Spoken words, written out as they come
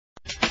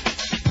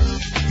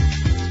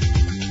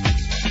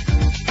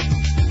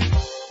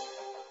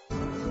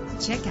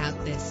Check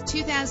out this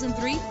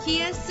 2003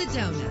 Kia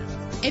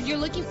Sedona. If you're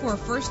looking for a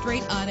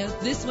first-rate auto,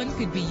 this one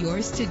could be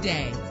yours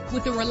today.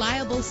 With a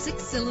reliable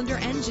 6-cylinder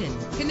engine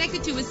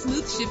connected to a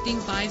smooth shifting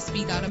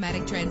 5-speed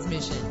automatic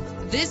transmission.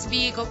 This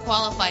vehicle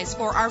qualifies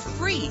for our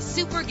free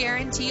Super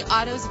Guarantee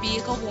Autos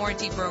Vehicle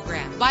Warranty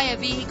Program. Buy a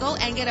vehicle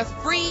and get a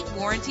free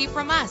warranty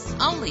from us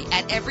only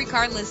at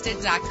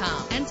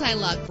everycarlisted.com.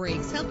 Anti-lock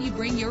brakes help you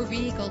bring your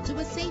vehicle to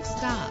a safe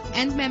stop.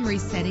 And memory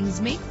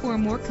settings make for a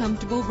more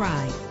comfortable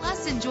ride.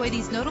 Plus, enjoy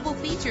these notable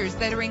features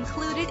that are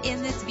included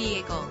in this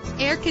vehicle: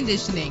 air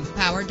conditioning,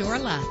 power door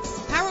locks,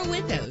 power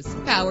windows,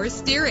 power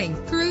steering,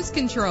 cruise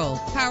control,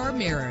 power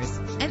mirrors,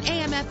 an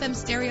AM/FM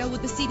stereo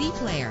with a CD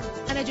player,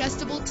 an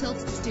adjustable tilt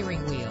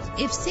steering wheel.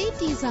 If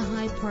safety is a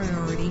high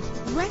priority,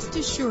 rest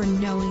assured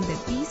knowing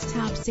that these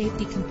top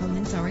safety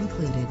components are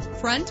included: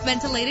 front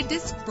ventilated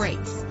disc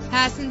brakes,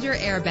 passenger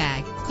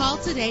airbag. Call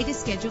today to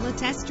schedule a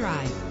test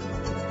drive.